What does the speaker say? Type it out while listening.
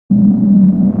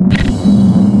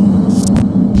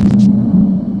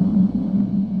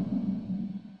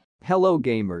Hello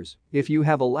gamers, if you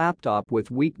have a laptop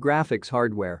with weak graphics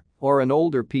hardware or an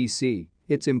older PC,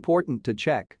 it's important to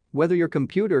check whether your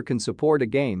computer can support a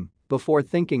game before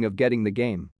thinking of getting the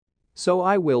game. So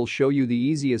I will show you the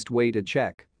easiest way to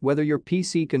check whether your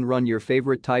PC can run your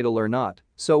favorite title or not,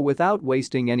 so without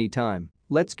wasting any time,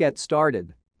 let's get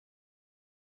started.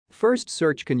 First,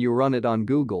 search can you run it on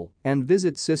Google and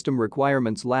visit System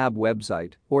Requirements Lab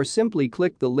website or simply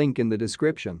click the link in the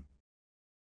description.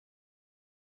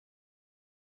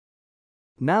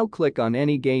 Now click on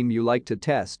any game you like to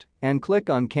test and click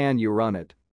on Can you run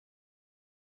it.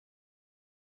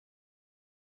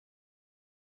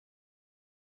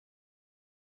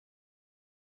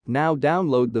 Now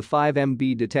download the 5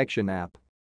 MB detection app.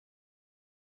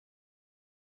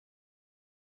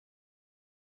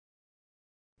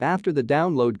 After the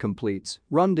download completes,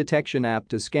 run detection app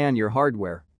to scan your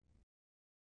hardware.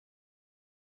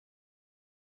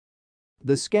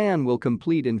 The scan will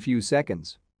complete in few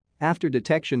seconds. After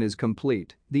detection is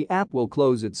complete, the app will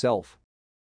close itself.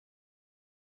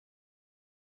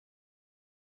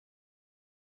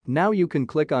 Now you can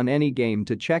click on any game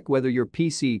to check whether your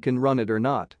PC can run it or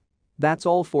not. That's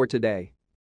all for today.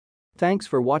 Thanks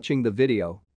for watching the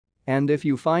video. And if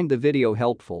you find the video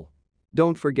helpful,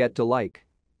 don't forget to like,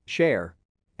 share,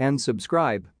 and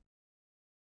subscribe.